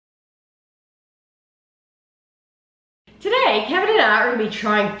Today, Kevin and I are going to be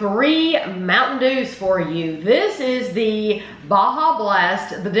trying 3 Mountain Dews for you. This is the Baja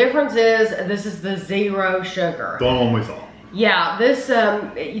Blast. The difference is this is the zero sugar. The only one we saw. Yeah, this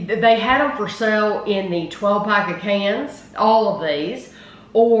they had them for sale in the 12-pack of cans, all of these,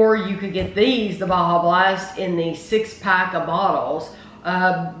 or you could get these, the Baja Blast, in the 6-pack of bottles.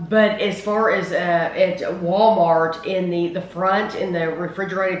 But as far as at Walmart, in the front, in the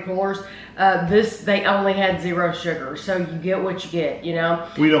refrigerated coolers, they only had zero sugar. So you get what you get, you know.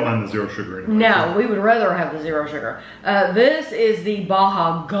 We don't mind the zero sugar anyway. No, we would rather have the zero sugar. This is the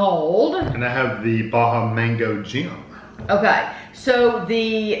Baja Gold. And I have the Baja Mango Gem. Okay, so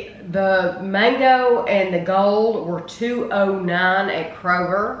the Mango and the Gold were $2.09 at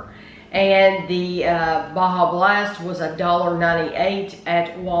Kroger. And the Baja Blast was $1.98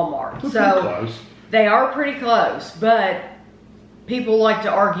 at Walmart. So close. They are pretty close, but people like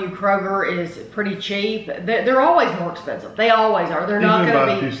to argue Kroger is pretty cheap. They're always more expensive. They always are. They're not going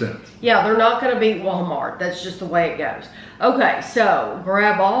to be a few cents. Yeah, they're not going to beat Walmart. That's just the way it goes. Okay, so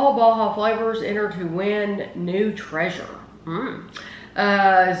grab all Baja flavors, enter to win new treasure.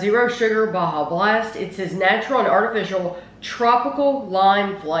 Zero sugar Baja Blast. It says natural and artificial tropical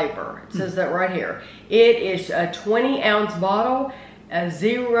lime flavor. It says that right here. It is a 20-ounce bottle,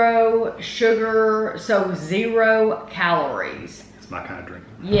 zero sugar, so 0 calories. It's my kind of drink.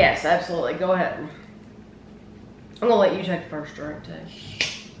 Yes, absolutely. Go ahead. I'm gonna let you take the first drink too.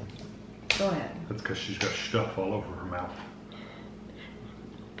 Go ahead. That's because she's got stuff all over her mouth.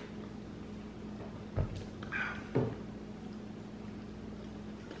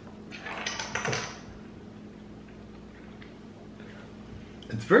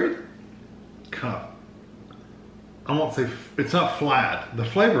 It's very kind of, I won't say, it's not flat. The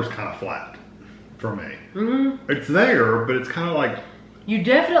flavor's kind of flat for me. It's there, but it's kind of like. You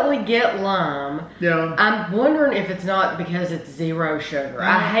definitely get lime. Yeah. I'm wondering if it's not because it's zero sugar.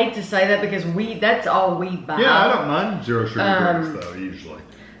 I hate to say that because that's all we buy. Yeah, I don't mind zero sugar drinks though, usually.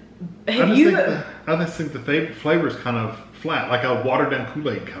 I just think the flavor is kind of flat, like a watered down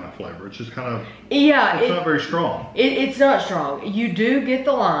Kool-Aid kind of flavor. It's just kind of, it's not very strong. It's not strong. You do get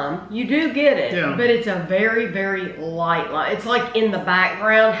the lime. You do get it. Yeah. But it's a very, very light lime. It's like in the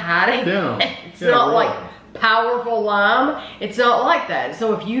background hiding. Yeah. It's not like powerful lime. It's not like that.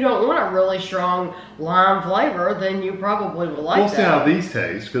 So if you don't want a really strong lime flavor, then you probably will like that. We'll see how these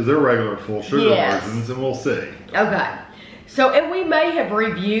taste because they're regular full sugar versions, and we'll see. Okay. So, and we may have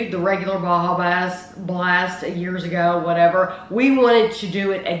reviewed the regular Baja Blast years ago, whatever. We wanted to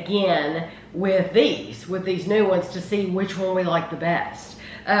do it again with these new ones to see which one we like the best.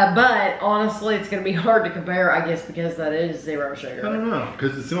 But honestly, it's going to be hard to compare, I guess, because that is zero sugar. I don't know,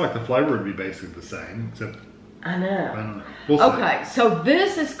 because it seemed like the flavor would be basically the same, except. I know. I don't know. We'll see. Okay, so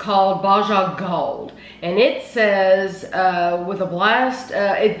this is called Baja Gold, and it says with a blast,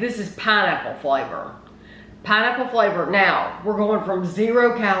 this is pineapple flavor. Pineapple flavor. Now, we're going from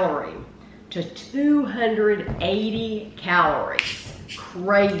 0 calorie to 280 calories.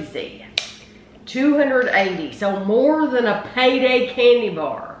 Crazy. 280. So more than a payday candy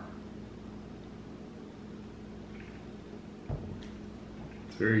bar.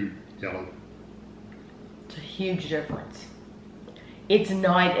 It's very yellow. It's a huge difference. It's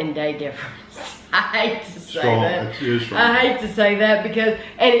night and day difference. I hate to say that. It is strong. I hate to say that because,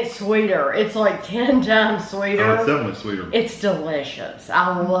 and it's sweeter. It's like 10 times sweeter. Oh, it's definitely sweeter. It's delicious.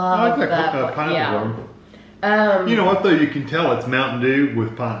 I love that. Pineapple. You know what though? You can tell it's Mountain Dew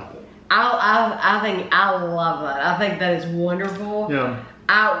with pineapple. I think I love that. I think that is wonderful. Yeah.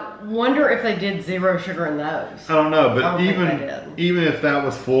 I wonder if they did zero sugar in those. I don't know, but even if that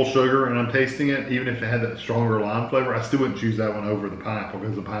was full sugar and I'm tasting it, even if it had that stronger lime flavor, I still wouldn't choose that one over the pineapple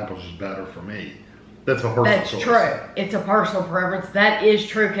because the pineapple's just better for me. That's a personal choice. That's true. It's a personal preference. That is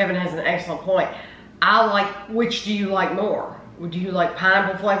true. Kevin has an excellent point. Which do you like more? Do you like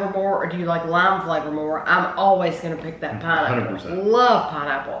pineapple flavor more or do you like lime flavor more? I'm always going to pick that pineapple. 100%. Love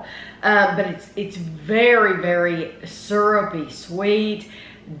pineapple. But it's very, very syrupy, sweet,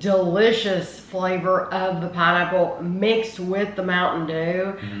 delicious flavor of the pineapple mixed with the Mountain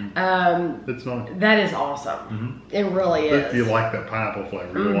Dew. It's nice. That is awesome. It really is. If you like that pineapple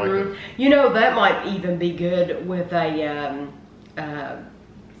flavor, you'll like it. You know, that might even be good with a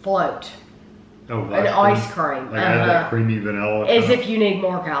float. Oh, an ice cream. Like add that creamy vanilla. As if you need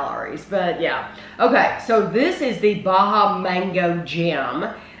more calories, but yeah. Okay, so this is the Baja Mango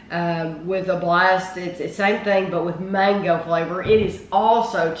Gem with a blast. It's the same thing, but with mango flavor. It is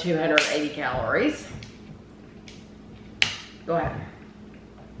also 280 calories. Go ahead.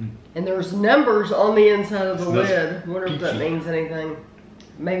 And there's numbers on the inside of the lid. I wonder if that means anything.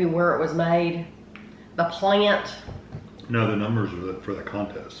 Maybe where it was made. The plant. No, the numbers are for the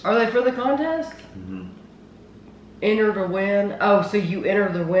contest. Are they for the contest? Mm-hmm. Enter to win. Oh, so you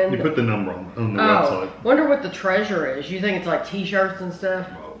enter the win. You put the number on the website. Wonder what the treasure is. You think it's like T-shirts and stuff?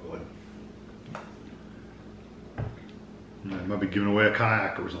 Probably. They might be giving away a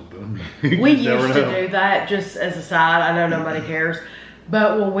kayak or something. We used to do that, just as a side. I know nobody cares.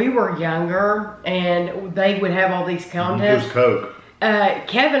 But when we were younger and they would have all these contests. It was Coke.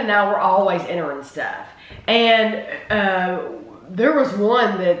 Kevin and I were always entering stuff. And there was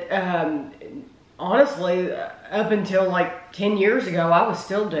one that, honestly, up until like 10 years ago, I was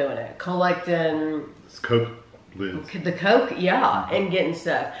still doing it. Collecting It's Coke lids. the Coke, yeah, and getting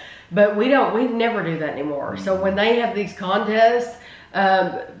stuff. But we never do that anymore. So when they have these contests,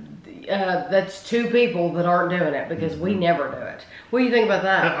 that's two people that aren't doing it because we never do it. What do you think about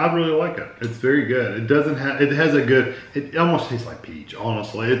that? I really like it. It's very good. It has a good, it almost tastes like peach,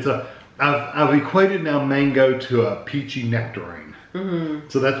 honestly. I've equated now mango to a peachy nectarine. Mm-hmm.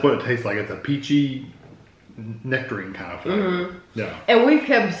 So that's what it tastes like. It's a peachy nectarine kind of flavor. Mm-hmm. Yeah. And we've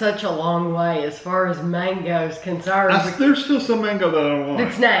come such a long way as far as mango is concerned. There's still some mango that I don't like.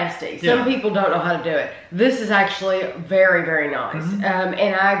 It's nasty. Some people don't know how to do it. This is actually very, very nice. Mm-hmm.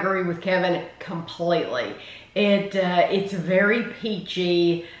 And I agree with Kevin completely. It's very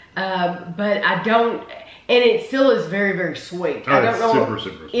peachy, but I don't, and it still is very, very sweet. Oh, I don't know super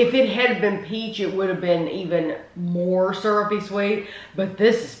sweet. If it had been peach, it would have been even more syrupy sweet, but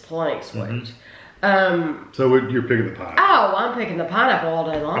this is plenty sweet. Mm-hmm. So you're picking the pineapple? Oh, I'm picking the pineapple all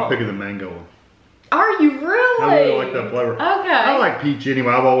day long. I'm picking the mango. Are you really? I really like that flavor. Okay. I like peach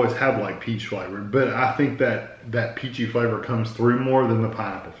anyway. I've always had like peach flavor, but I think that peachy flavor comes through more than the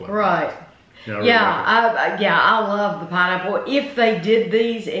pineapple flavor. Right. Yeah, I love the pineapple. If they did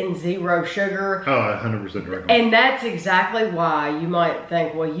these in zero sugar. Oh, I 100% recommend. And that's exactly why you might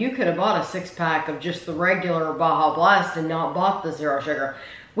think, well, you could have bought a 6-pack of just the regular Baja Blast and not bought the zero sugar.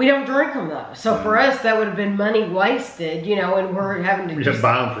 We don't drink them though. So for us, that would have been money wasted, and we're having to just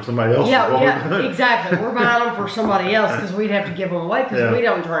buy them for somebody else. Yeah, exactly. We're buying them for somebody else because we'd have to give them away because we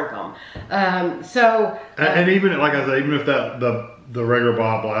don't drink them. And even, like I said, even if the regular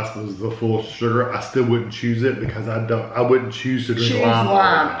Baja Blast was the full sugar, I still wouldn't choose it because I wouldn't choose to drink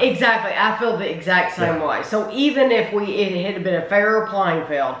lime. Exactly. I feel the exact same way. So even if it had been a fairer playing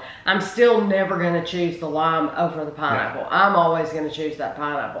field, I'm still never going to choose the lime over the pineapple. Yeah. I'm always going to choose that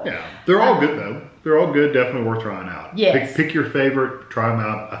pineapple. Yeah. They're all good though. They're all good. Definitely worth trying out. Yes. Pick your favorite. Try them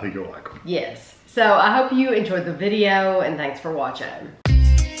out. I think you'll like them. Yes. So I hope you enjoyed the video and thanks for watching.